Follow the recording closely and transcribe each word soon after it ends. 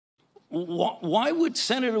Why would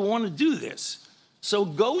Senator want to do this? So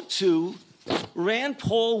go to Rand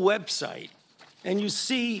Paul website, and you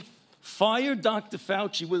see Fire Dr.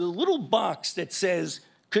 Fauci with a little box that says,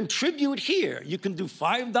 contribute here. You can do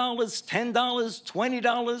 $5, $10,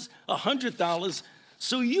 $20, $100.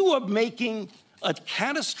 So you are making a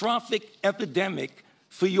catastrophic epidemic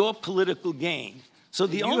for your political gain. So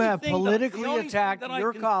the only you have thing politically that, attacked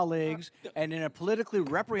your colleagues and in a politically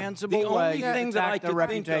reprehensible way attacked their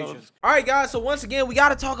reputations. All right, guys. So once again, we got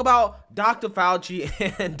to talk about Dr. Fauci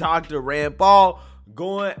and Dr. Rand Paul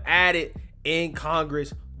going at it in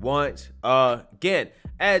Congress once again.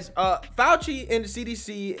 As Fauci and the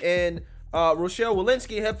CDC and Rochelle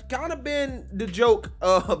Walensky have kind of been the joke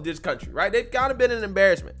of this country, right? They've kind of been an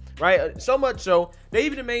embarrassment, right? So much so that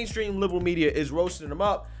even the mainstream liberal media is roasting them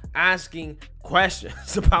up, asking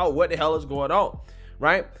questions about what the hell is going on,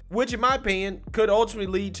 right? Which, in my opinion, could ultimately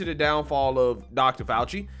lead to the downfall of Dr.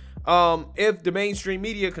 Fauci if the mainstream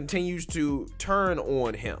media continues to turn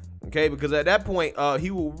on him, okay? Because at that point,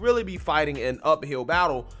 he will really be fighting an uphill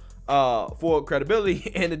battle for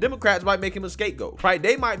credibility, and the Democrats might make him a scapegoat, right?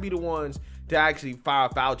 They might be the ones to actually fire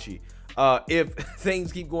Fauci if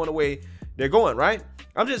things keep going the way they're going, right?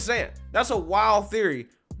 I'm just saying. That's a wild theory,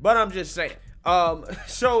 but I'm just saying.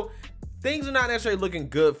 So things are not necessarily looking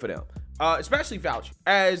good for them, especially Fauci.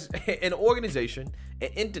 As an organization, an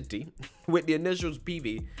entity with the initials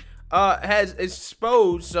PV, has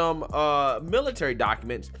exposed some military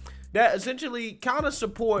documents that essentially kind of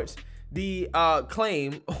supports the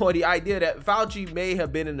claim or the idea that Fauci may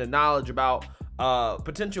have been in the knowledge about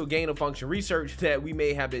potential gain-of-function research that we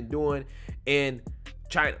may have been doing in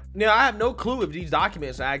China. Now, I have no clue if these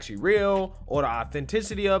documents are actually real or the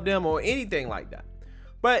authenticity of them or anything like that.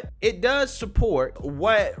 But it does support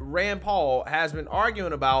what Rand Paul has been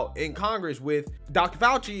arguing about in Congress with Dr.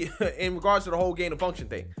 Fauci in regards to the whole gain-of-function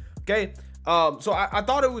thing. Okay, so I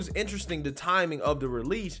thought it was interesting, the timing of the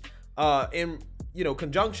release in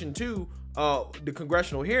conjunction to the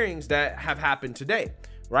congressional hearings that have happened today,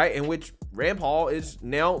 right? In which Rand Paul is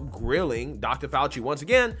now grilling Dr. Fauci once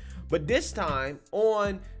again, but this time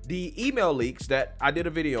on the email leaks that I did a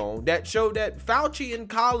video on that showed that Fauci and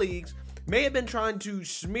colleagues may have been trying to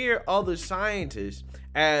smear other scientists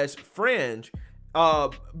as fringe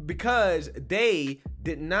because they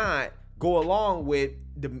did not go along with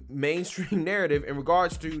the mainstream narrative in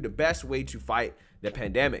regards to the best way to fight the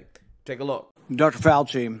pandemic. Take a look. Dr.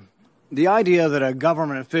 Fauci, the idea that a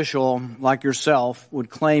government official like yourself would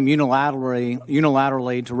claim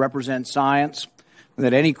unilaterally to represent science,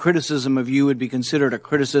 that any criticism of you would be considered a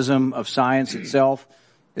criticism of science itself,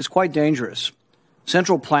 is quite dangerous.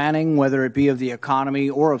 Central planning, whether it be of the economy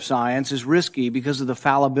or of science, is risky because of the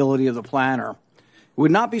fallibility of the planner. It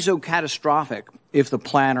would not be so catastrophic if the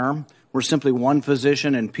planner were simply one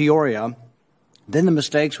physician in Peoria. Then the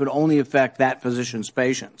mistakes would only affect that physician's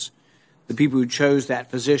patients, the people who chose that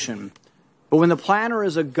physician. But when the planner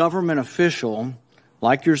is a government official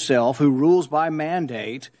like yourself who rules by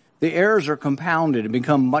mandate, the errors are compounded and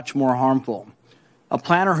become much more harmful. A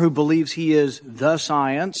planner who believes he is the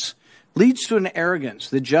science leads to an arrogance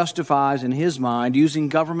that justifies, in his mind, using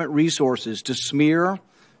government resources to smear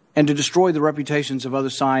and to destroy the reputations of other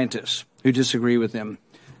scientists who disagree with him.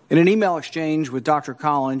 In an email exchange with Dr.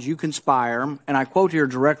 Collins, you conspire, and I quote here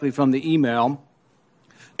directly from the email,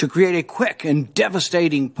 to create a quick and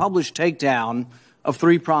devastating published takedown of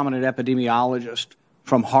three prominent epidemiologists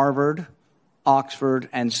from Harvard, Oxford,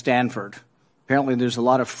 and Stanford. Apparently there's a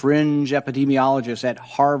lot of fringe epidemiologists at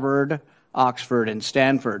Harvard, Oxford, and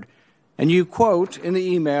Stanford. And you quote in the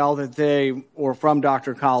email that they, or from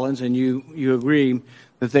Dr. Collins, and you agree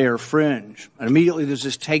that they are fringe. And immediately there's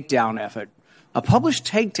this takedown effort. A published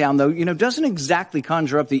takedown, though, doesn't exactly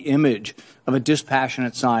conjure up the image of a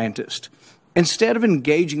dispassionate scientist. Instead of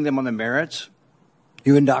engaging them on the merits,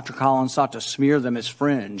 you and Dr. Collins sought to smear them as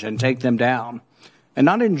fringe and take them down. And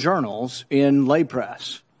not in journals, in lay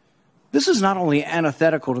press. This is not only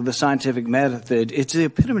antithetical to the scientific method, it's the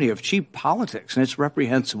epitome of cheap politics, and it's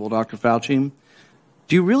reprehensible, Dr. Fauci.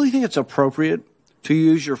 Do you really think it's appropriate to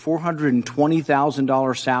use your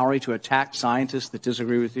 $420,000 salary to attack scientists that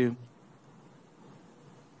disagree with you?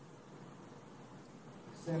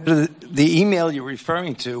 The email you're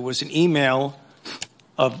referring to was an email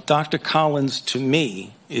of Dr. Collins to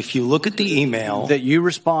me. If you look at the email that you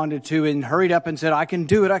responded to and hurried up and said, I can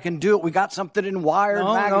do it. We got something in Wired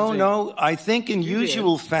magazine. No. I think in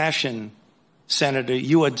usual fashion, Senator,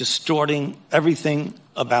 you are distorting everything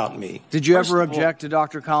about me. Did you ever object to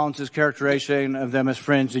Dr. Collins' characterization of them as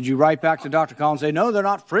fringe? Did you write back to Dr. Collins and say, no, they're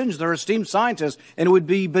not fringe, they're esteemed scientists, and it would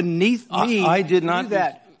be beneath me I did not to do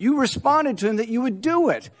that? You responded to him that you would do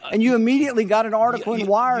it. And you immediately got an article in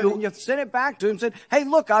Wired and you sent it back to him and said, hey,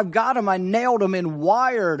 look, I've got him. I nailed him in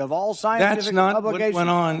Wired of all scientific That's not publications. what went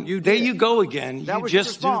on. There you go again. You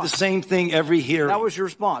just do the same thing every hearing. That was your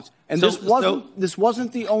response. And this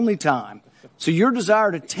wasn't the only time. So your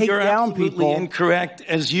desire to take down people. You're absolutely incorrect.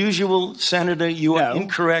 As usual, Senator, you are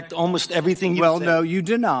incorrect almost everything you say. Well, no, you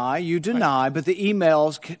deny, but the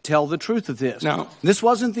emails tell the truth of this. No. This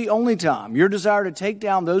wasn't the only time. Your desire to take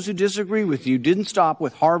down those who disagree with you didn't stop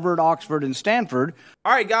with Harvard, Oxford, and Stanford.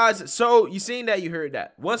 All right, guys, so you seen that, you heard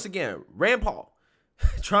that. Once again, Rand Paul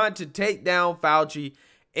trying to take down Fauci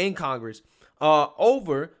in Congress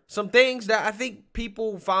over some things that I think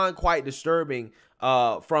people find quite disturbing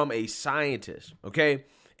from a scientist, okay?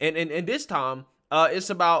 And this time,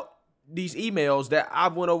 it's about these emails that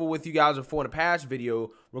I've went over with you guys before in a past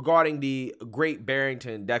video regarding the Great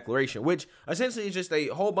Barrington Declaration, which essentially is just a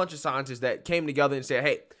whole bunch of scientists that came together and said,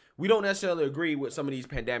 hey, we don't necessarily agree with some of these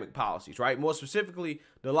pandemic policies, right? More specifically,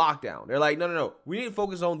 the lockdown. They're like, no. We need to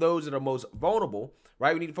focus on those that are most vulnerable,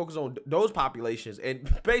 right? We need to focus on those populations and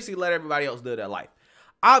basically let everybody else live their life.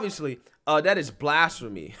 Obviously, that is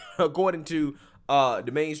blasphemy, according to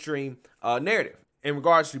the mainstream narrative in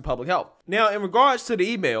regards to public health. Now, in regards to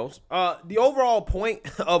the emails, the overall point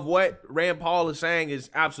of what Rand Paul is saying is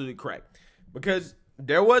absolutely correct, because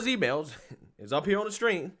there was emails, it's up here on the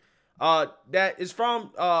screen, that is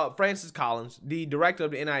from Francis Collins, the director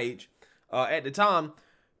of the NIH at the time,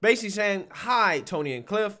 basically saying, hi, Tony and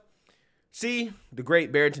Cliff. See the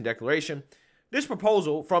Great Barrington Declaration. This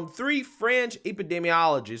proposal from 3 French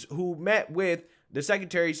epidemiologists who met with the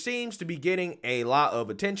secretary seems to be getting a lot of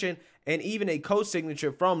attention, and even a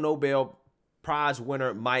co-signature from Nobel Prize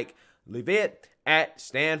winner Mike Leavitt at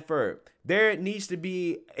Stanford. There needs to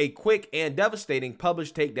be a quick and devastating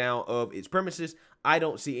published takedown of its premises. I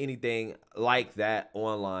don't see anything like that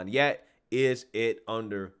online yet. Is it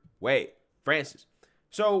underway? Francis.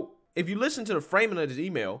 So if you listen to the framing of this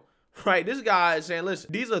email, right, this guy is saying,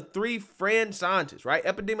 listen, these are 3 French scientists, right,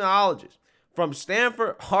 epidemiologists from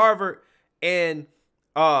Stanford, Harvard, and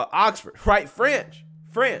Oxford, right, French.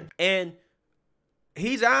 And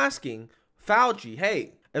he's asking Fauci,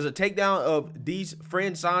 hey, as a takedown of these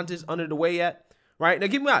French scientists under the way yet, right? Now,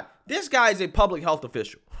 keep in mind, this guy is a public health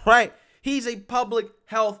official, right? He's a public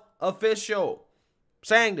health official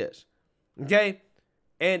saying this, okay?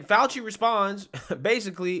 And Fauci responds,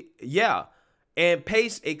 basically, yeah, and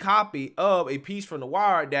pastes a copy of a piece from The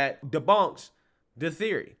Wire that debunks the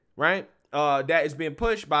theory, right? That is being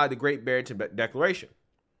pushed by the Great Barrington Declaration.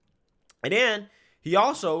 And then he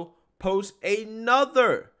also posts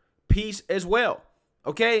another piece as well,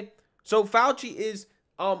 okay? So Fauci is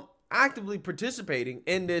actively participating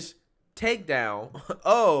in this takedown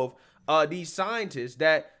of these scientists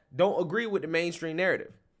that don't agree with the mainstream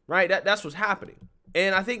narrative, right? That's what's happening.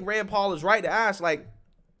 And I think Rand Paul is right to ask, like,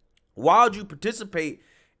 why would you participate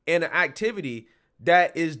in an activity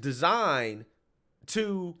that is designed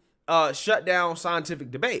to shut down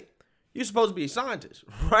scientific debate? You're supposed to be a scientist,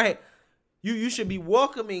 right? You should be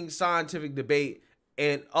welcoming scientific debate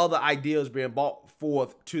and other ideas being brought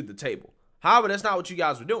forth to the table. However, that's not what you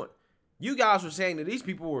guys were doing. You guys were saying that these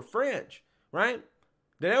people were French, right?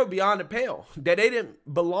 That they were beyond the pale, that they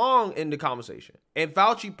didn't belong in the conversation. And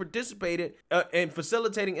Fauci participated in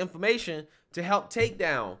facilitating information to help take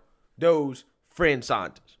down those French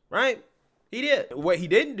scientists, right? He did. What he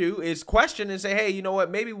didn't do is question and say, hey, you know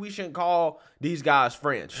what? Maybe we shouldn't call these guys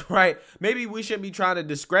French, right? Maybe we shouldn't be trying to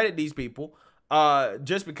discredit these people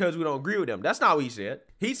just because we don't agree with them. That's not what he said.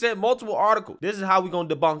 He said multiple articles. This is how we're going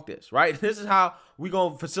to debunk this, right? This is how we're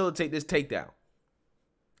going to facilitate this takedown.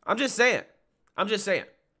 I'm just saying.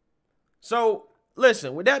 So,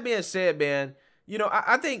 listen, with that being said, man, you know,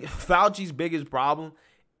 I think Fauci's biggest problem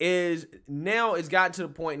is now it's gotten to the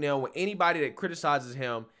point now where anybody that criticizes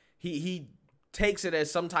him, he takes it as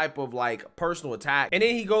some type of like personal attack. And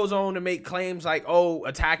then he goes on to make claims like, oh,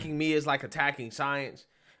 attacking me is like attacking science.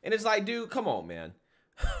 And it's like, dude, come on, man.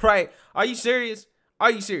 Right? Are you serious?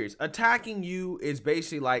 Attacking you is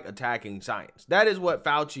basically like attacking science. That is what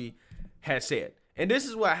Fauci has said. And this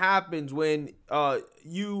is what happens when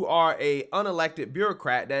you are a unelected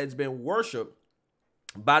bureaucrat that has been worshipped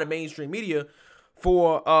by the mainstream media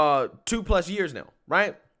for 2+ years now,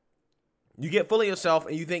 right? You get full of yourself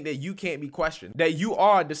and you think that you can't be questioned, that you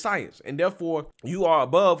are the science, and therefore you are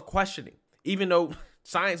above questioning, even though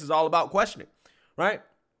science is all about questioning, right?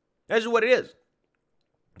 That's just what it is.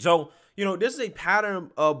 So, you know, this is a pattern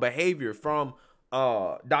of behavior from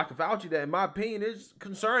Dr. Fauci that, in my opinion, is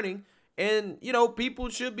concerning, and, you know, people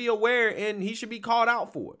should be aware and he should be called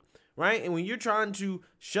out for it. right? And when you're trying to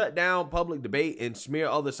shut down public debate and smear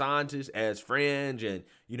other scientists as fringe and,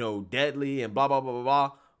 you know, deadly and blah, blah, blah, blah,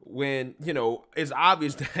 blah, when, you know, it's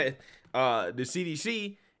obvious that the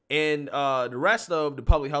CDC and the rest of the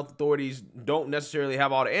public health authorities don't necessarily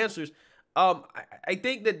have all the answers, I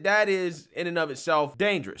think that is in and of itself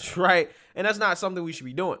dangerous, right? And that's not something we should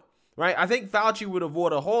be doing, right? I think Fauci would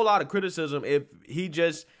avoid a whole lot of criticism if he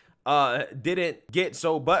just didn't get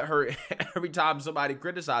so butthurt every time somebody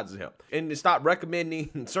criticizes him, and to stop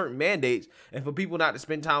recommending certain mandates, and for people not to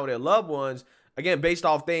spend time with their loved ones, again, based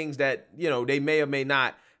off things that, you know, they may or may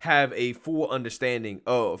not have a full understanding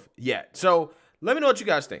of yet. So let me know what you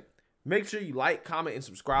guys think. Make sure you like, comment, and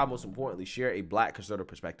subscribe. Most importantly, share a Black conservative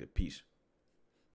perspective. Peace.